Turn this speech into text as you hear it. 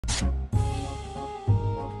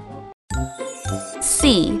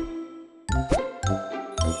C.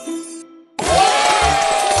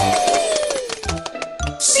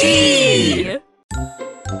 C.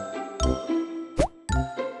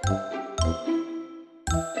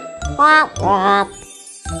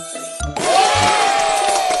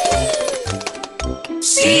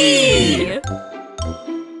 C.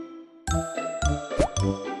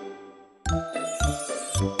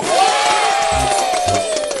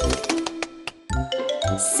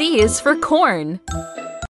 C is for corn.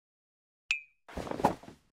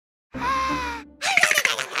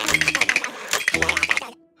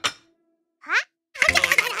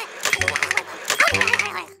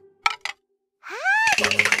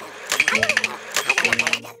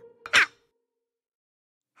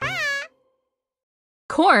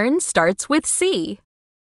 Corn starts with C.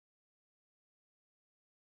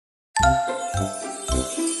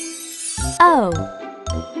 O.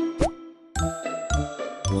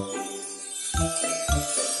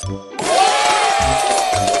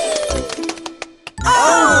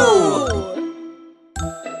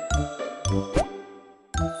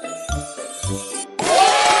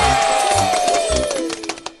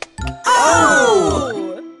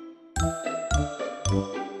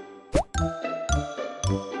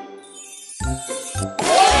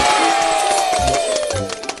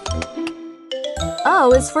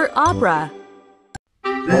 O is for opera.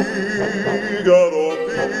 Figaro,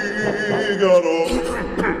 Figaro.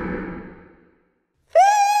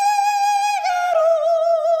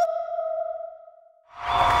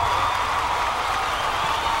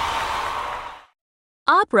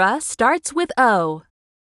 Opera starts with O.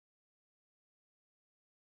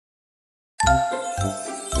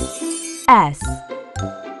 S.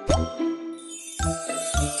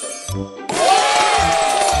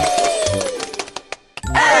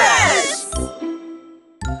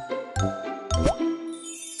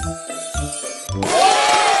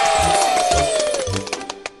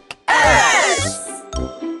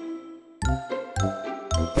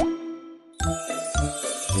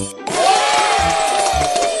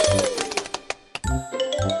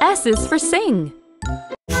 S is for sing.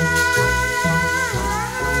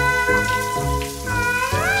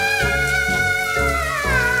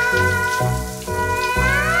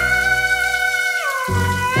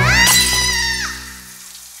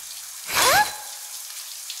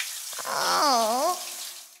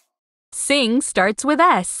 Sing starts with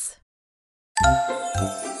S.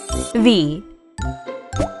 V.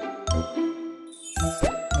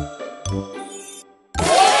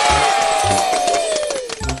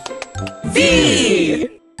 V.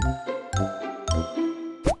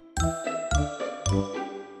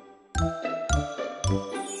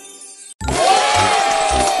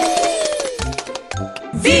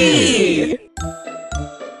 V.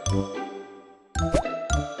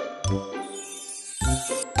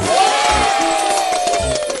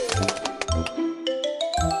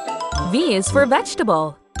 V is for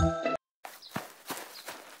vegetable.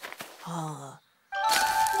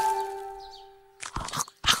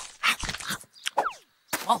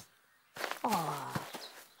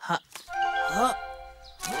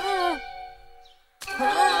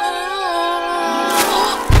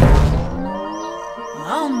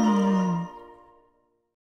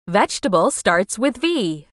 Vegetable starts with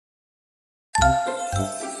V.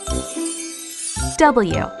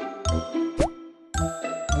 W.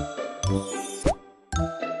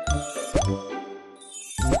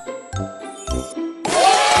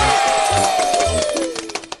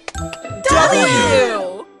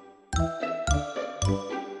 W. W.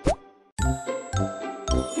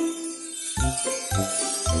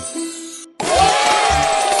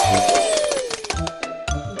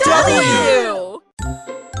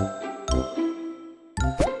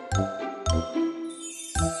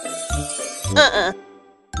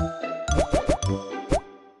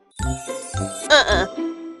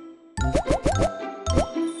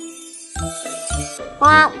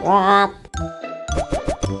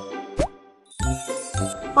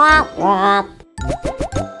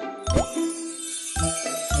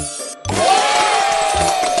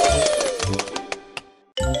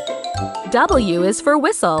 W is for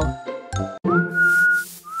whistle.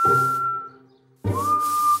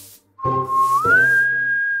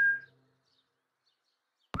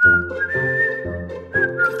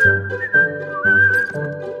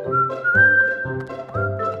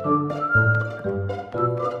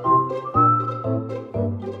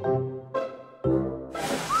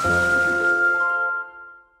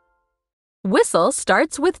 Whistle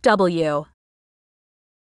starts with W.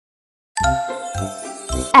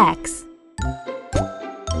 X.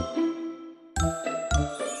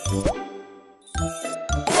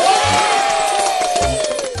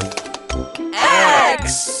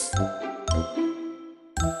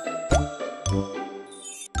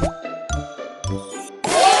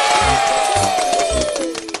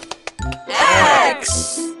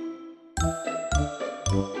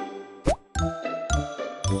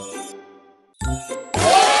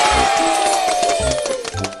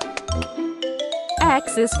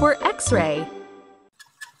 X is for X-ray.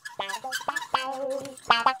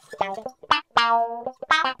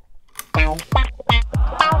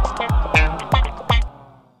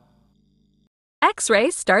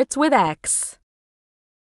 X-ray starts with X.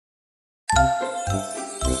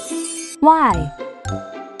 Y.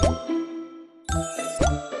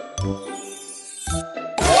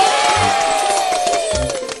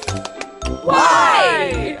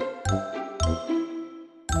 Y.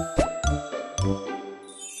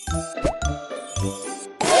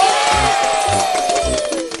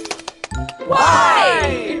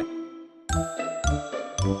 Y.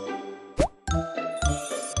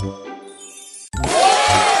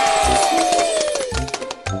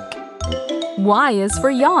 Y is for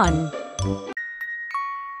yawn.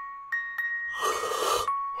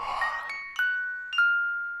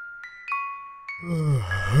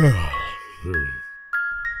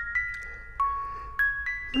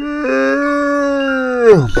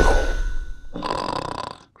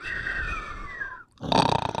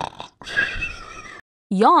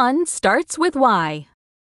 Yawn starts with Y.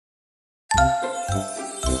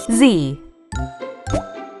 Z.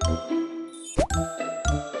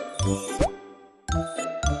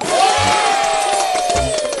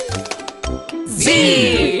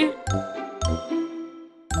 Z.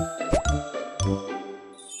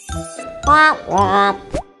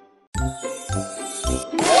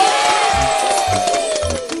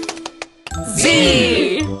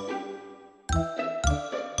 Z.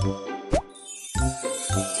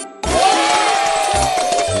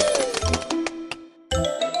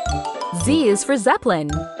 Z is for Zeppelin.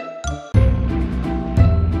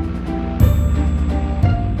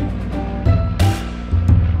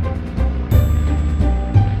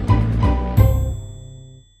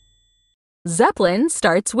 Zeppelin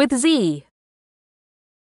starts with Z.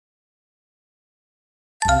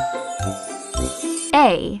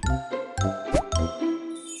 A.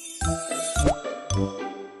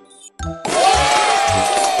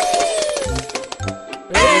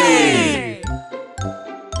 A.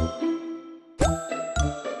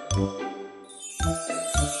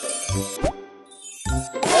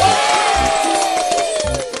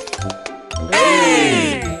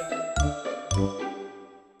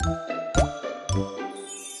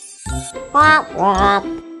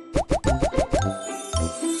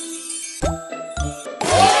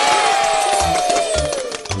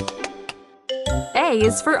 A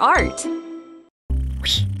is for art.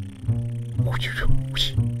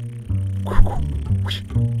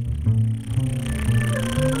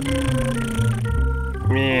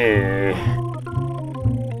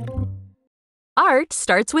 Art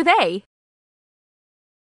starts with A.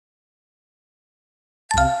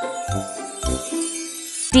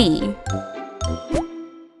 D.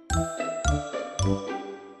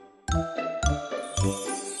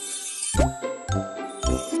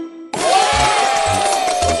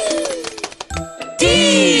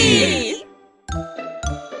 D.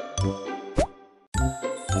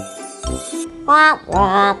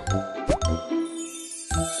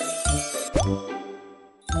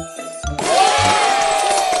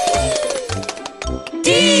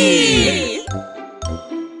 D.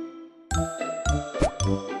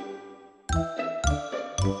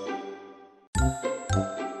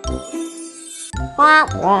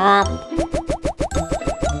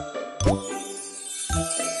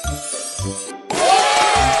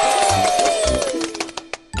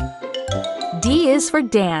 D is for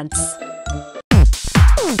dance.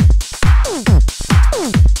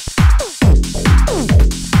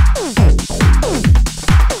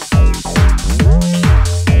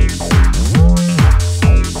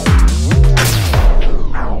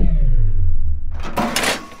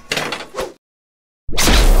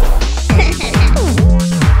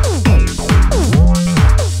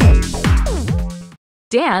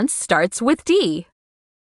 Dance starts with D.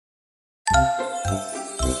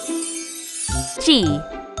 G.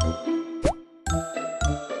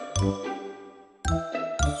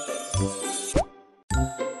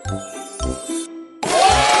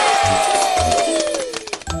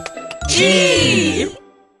 G.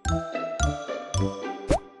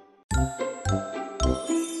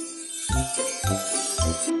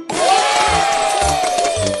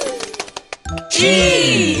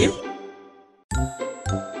 G.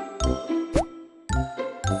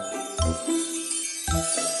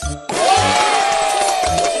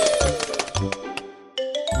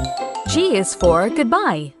 G is for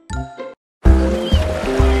goodbye.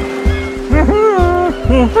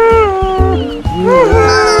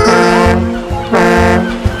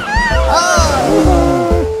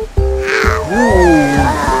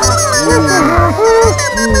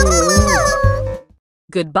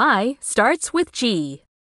 Goodbye starts with G.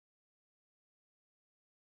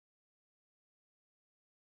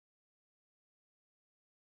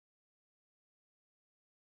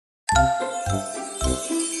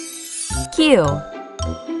 Q.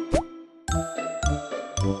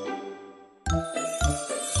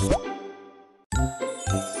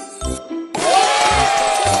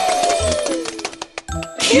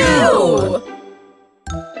 Q.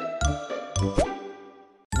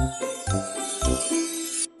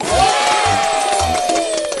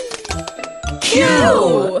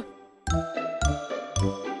 Q.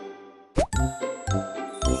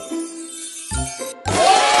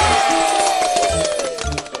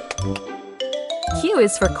 Q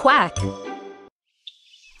is for quack.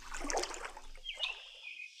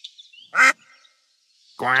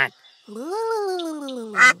 Quack.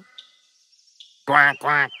 Quack,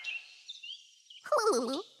 quack.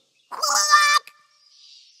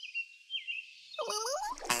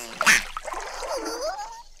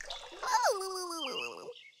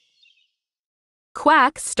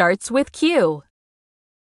 Quack starts with Q.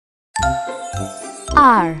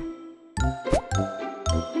 R.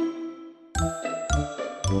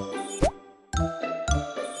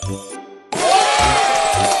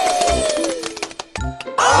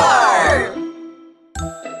 R.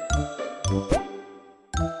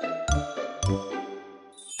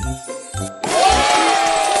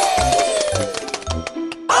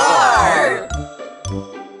 R.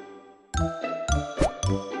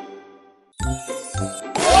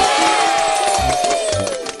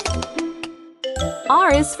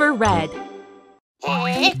 R is for red.